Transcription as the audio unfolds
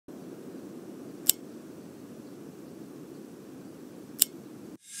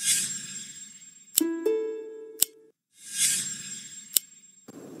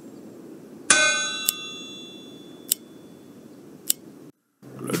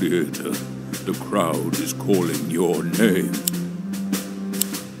Gladiator, the crowd is calling your name.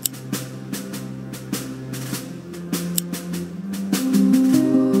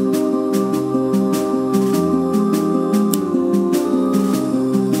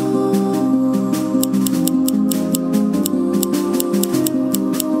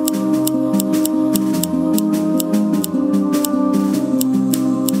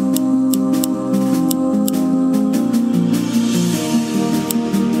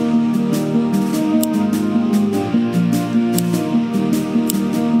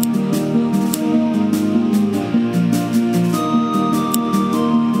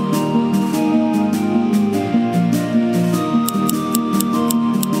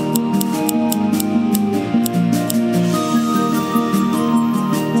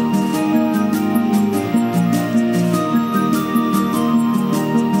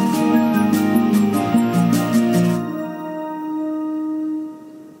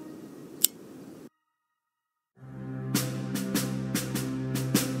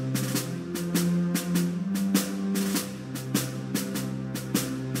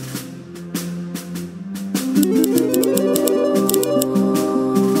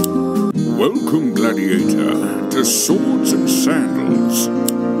 Welcome, Gladiator, to Swords and Sandals.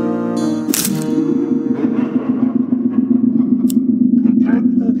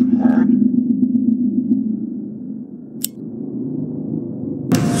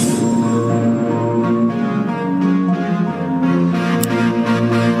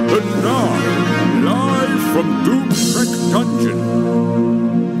 And now, live from Doomtrek Dungeon.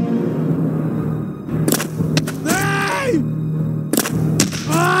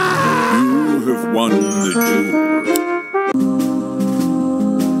 Won the duel.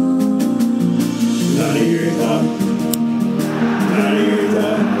 Gladiator,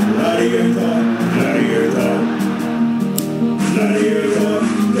 gladiator, gladiator, gladiator, gladiator,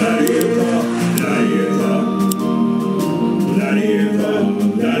 gladiator, gladiator, gladiator,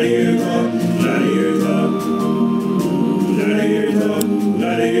 gladiator, gladiator, gladiator,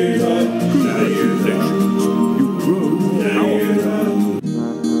 gladiator, gladiator. You grow powerful.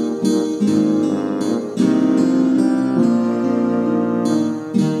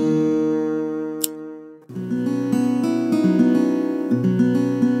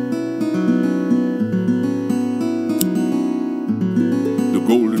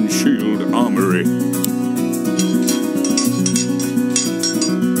 Golden Shield Armory.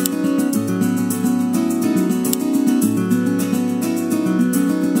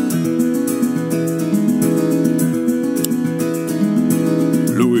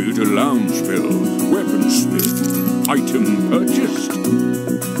 Louis de Loungeville, weaponsmith. Item purchased.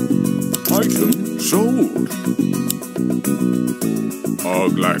 Item sold.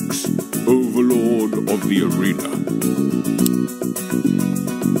 Arglax, overlord of the arena.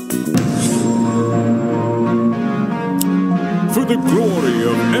 For the glory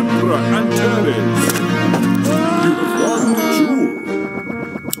of Emperor Antares, you have won the jewel.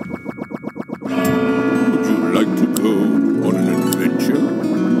 Would you like to go on an adventure?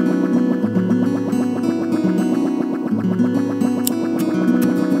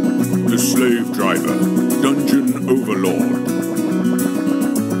 The Slave Driver, Dungeon Overlord.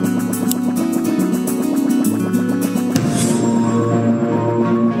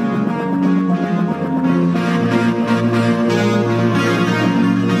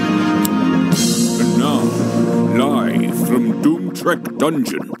 Doomtrek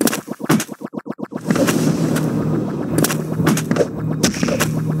Dungeon.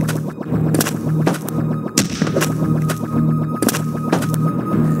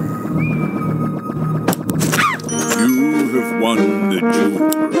 You have won the duel.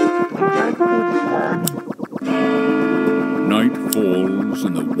 Night falls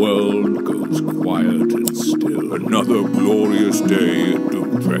and the world goes quiet and still. Another glorious day at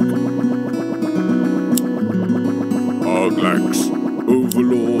Doomtrek. Arglax,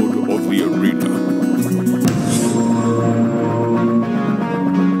 overlord of the arena.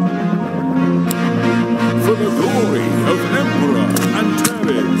 For the glory of Emperor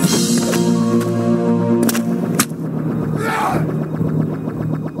Antares.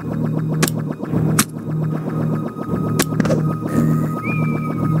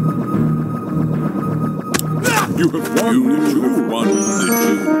 You have won the duel.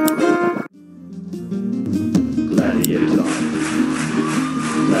 Gladiator,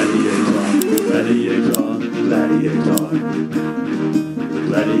 gladiator, gladiator, gladiator,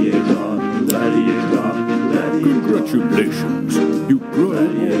 gladiator, gladiator. Congratulations, you grow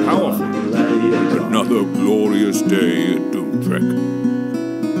more powerful. Another glorious day at Doomtrek.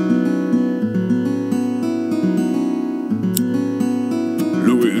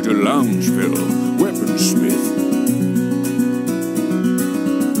 Louis de Loungeville, weaponsmith.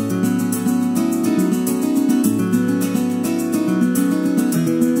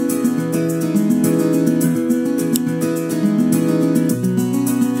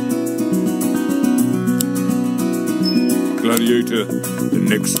 Gladiator, the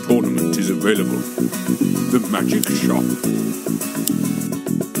next tournament is available. The Magic Shop.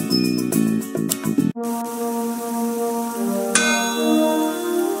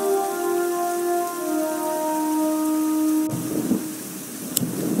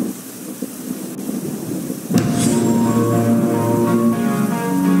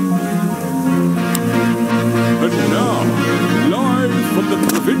 And now, live from the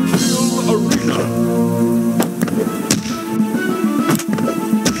Provincial Arena.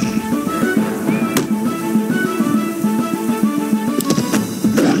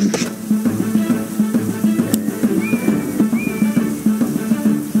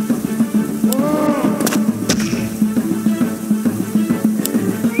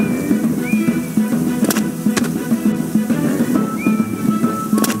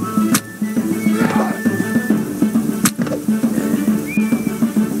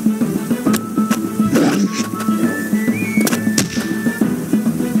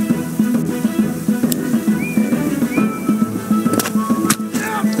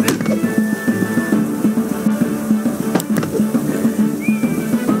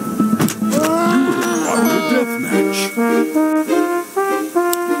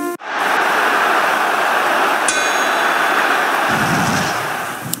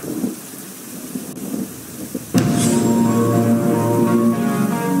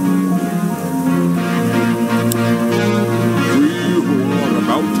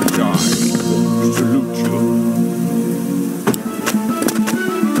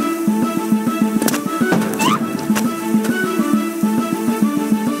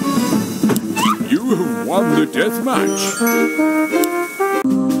 Won the death match.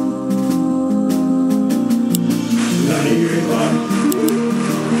 Gladiator,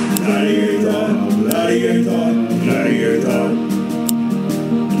 gladiator, gladiator, gladiator,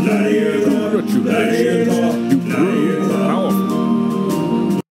 gladiator, gladiator, You prove powerful.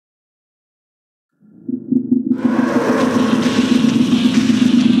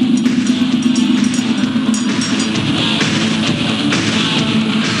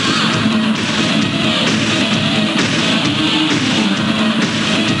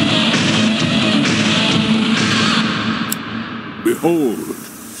 Behold,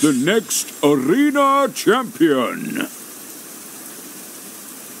 the next arena champion.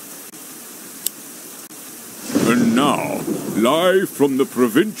 And now, live from the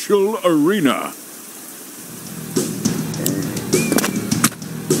Provincial Arena.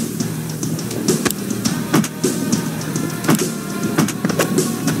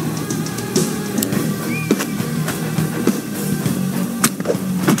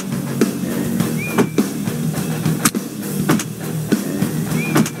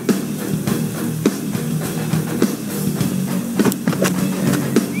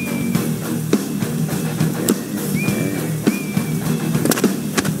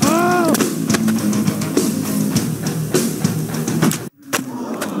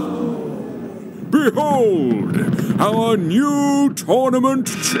 Behold, our new tournament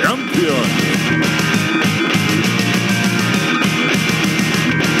champion!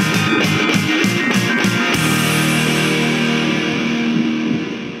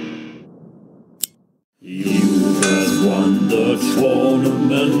 You just won the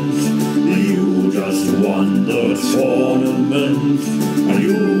tournament. You just won the tournament.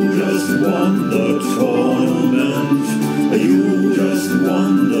 You just won the tournament. You just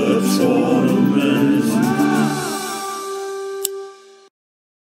won the tournament.